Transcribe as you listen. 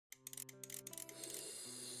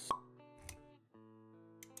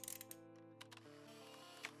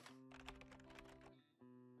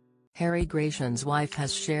Harry Gration's wife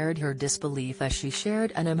has shared her disbelief as she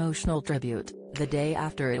shared an emotional tribute, the day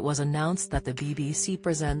after it was announced that the BBC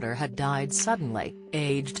presenter had died suddenly,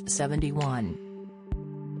 aged 71.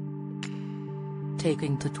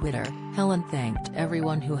 Taking to Twitter, Helen thanked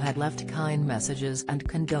everyone who had left kind messages and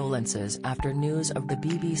condolences after news of the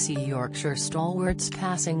BBC Yorkshire stalwart's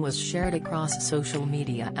passing was shared across social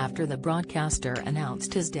media after the broadcaster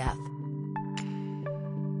announced his death.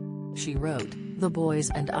 She wrote, "The boys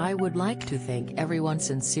and I would like to thank everyone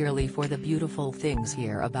sincerely for the beautiful things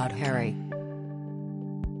here about Harry.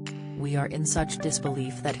 We are in such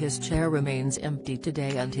disbelief that his chair remains empty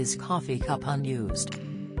today and his coffee cup unused.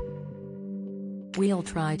 We'll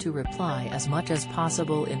try to reply as much as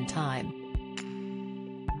possible in time.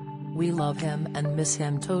 We love him and miss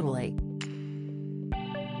him totally."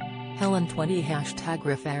 Helen 20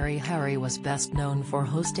 #Referee Harry was best known for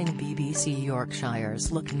hosting BBC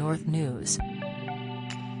Yorkshire's Look North News.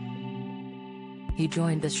 He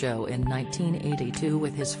joined the show in 1982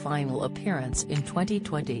 with his final appearance in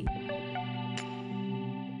 2020.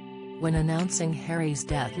 When announcing Harry's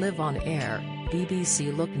death live on air,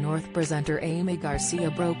 BBC Look North presenter Amy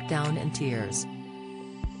Garcia broke down in tears.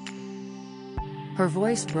 Her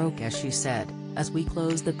voice broke as she said, "As we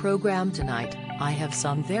close the programme tonight, I have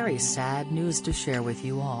some very sad news to share with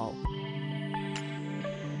you all.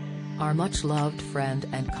 Our much-loved friend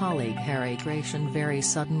and colleague Harry Gration very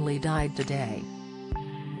suddenly died today."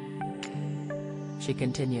 She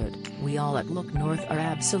continued, "We all at Look North are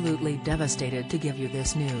absolutely devastated to give you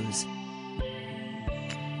this news.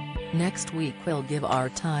 Next week we'll give our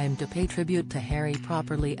time to pay tribute to Harry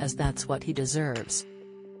properly as that's what he deserves."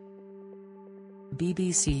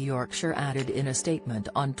 BBC Yorkshire added in a statement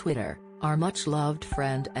on Twitter, "Our much-loved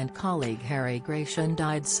friend and colleague Harry Gration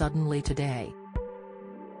died suddenly today.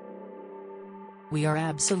 We are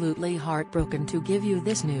absolutely heartbroken to give you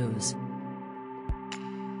this news.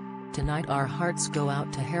 Tonight our hearts go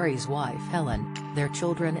out to Harry's wife Helen, their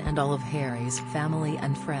children and all of Harry's family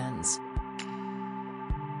and friends."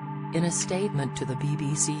 In a statement to the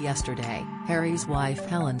BBC yesterday, Harry's wife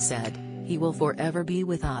Helen said, "He will forever be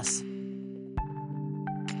with us.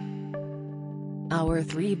 Our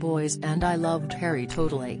 3 boys and I loved Harry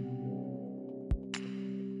totally.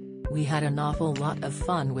 We had an awful lot of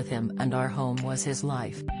fun with him and our home was his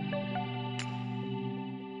life.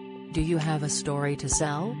 Do you have a story to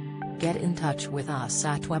sell? Get in touch with us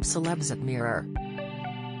at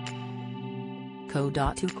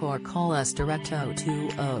webcelebs@mirror.co.uk or call us direct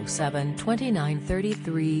 0207 29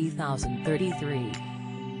 33 033.